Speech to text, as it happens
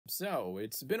So,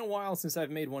 it's been a while since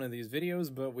I've made one of these videos,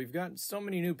 but we've got so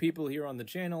many new people here on the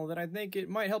channel that I think it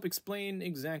might help explain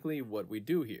exactly what we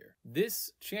do here.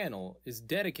 This channel is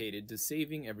dedicated to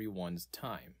saving everyone's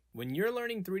time. When you're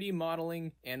learning 3D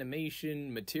modeling,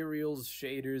 animation, materials,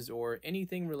 shaders, or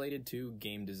anything related to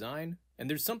game design, and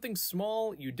there's something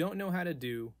small you don't know how to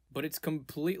do, but it's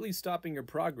completely stopping your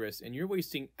progress and you're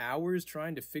wasting hours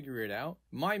trying to figure it out,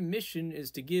 my mission is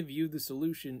to give you the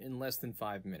solution in less than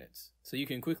 5 minutes, so you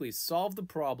can quickly solve the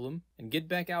problem and get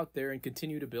back out there and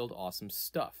continue to build awesome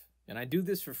stuff. And I do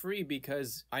this for free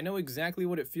because I know exactly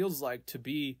what it feels like to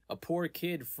be a poor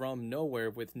kid from nowhere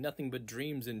with nothing but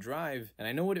dreams and drive, and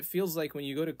I know what it feels like when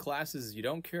you go to classes you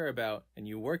don't care about and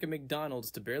you work at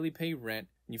McDonald's to barely pay rent,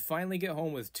 and you finally get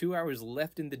home with 2 hours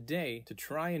left in the day to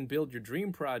try and build your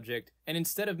dream project, and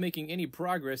instead of making any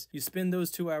progress, you spend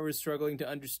those 2 hours struggling to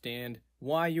understand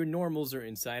why your normals are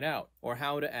inside out, or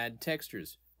how to add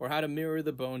textures, or how to mirror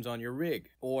the bones on your rig,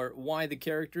 or why the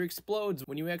character explodes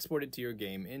when you export it to your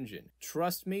game engine.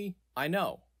 Trust me, I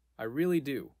know. I really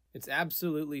do. It's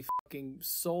absolutely fucking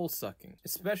soul-sucking,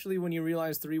 especially when you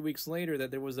realize 3 weeks later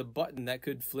that there was a button that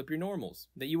could flip your normals,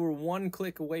 that you were one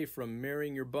click away from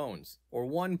mirroring your bones, or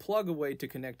one plug away to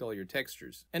connect all your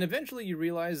textures. And eventually you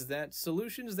realize that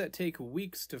solutions that take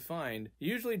weeks to find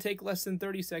usually take less than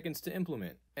 30 seconds to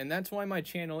implement. And that's why my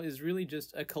channel is really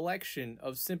just a collection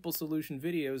of simple solution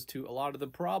videos to a lot of the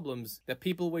problems that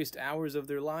people waste hours of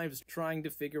their lives trying to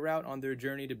figure out on their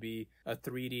journey to be a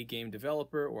 3D game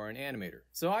developer or an animator.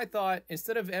 So I thought,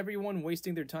 instead of everyone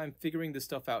wasting their time figuring this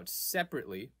stuff out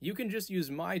separately, you can just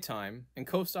use my time and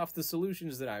coast off the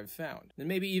solutions that I've found, and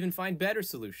maybe even find better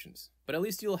solutions. But at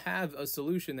least you'll have a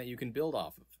solution that you can build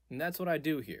off of. And that's what I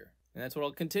do here. And that's what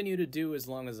I'll continue to do as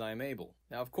long as I'm able.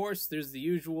 Now, of course, there's the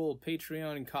usual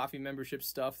Patreon and coffee membership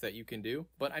stuff that you can do,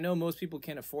 but I know most people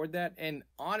can't afford that, and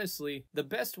honestly, the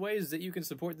best ways that you can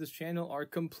support this channel are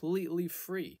completely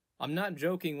free. I'm not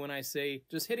joking when I say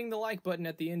just hitting the like button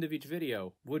at the end of each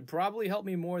video would probably help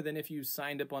me more than if you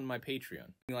signed up on my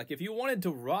Patreon. Like, if you wanted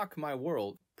to rock my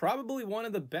world, probably one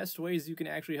of the best ways you can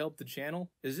actually help the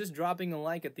channel is just dropping a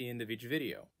like at the end of each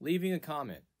video, leaving a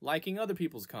comment, liking other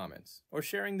people's comments, or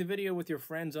sharing the video with your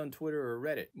friends on Twitter or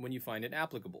Reddit when you find it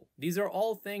applicable. These are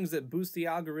all things that boost the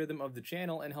algorithm of the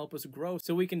channel and help us grow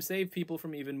so we can save people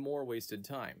from even more wasted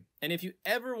time. And if you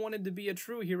ever wanted to be a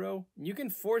true hero, you can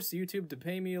force YouTube to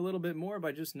pay me a little bit more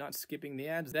by just not skipping the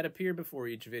ads that appear before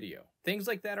each video. Things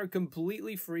like that are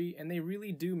completely free and they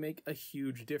really do make a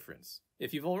huge difference.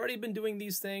 If you've already been doing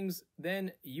these things,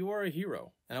 then you are a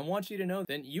hero. And I want you to know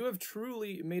that you have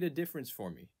truly made a difference for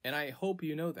me. And I hope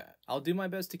you know that. I'll do my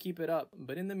best to keep it up,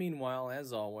 but in the meanwhile,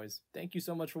 as always, thank you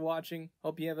so much for watching.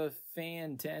 Hope you have a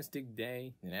fantastic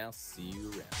day, and I'll see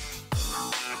you around.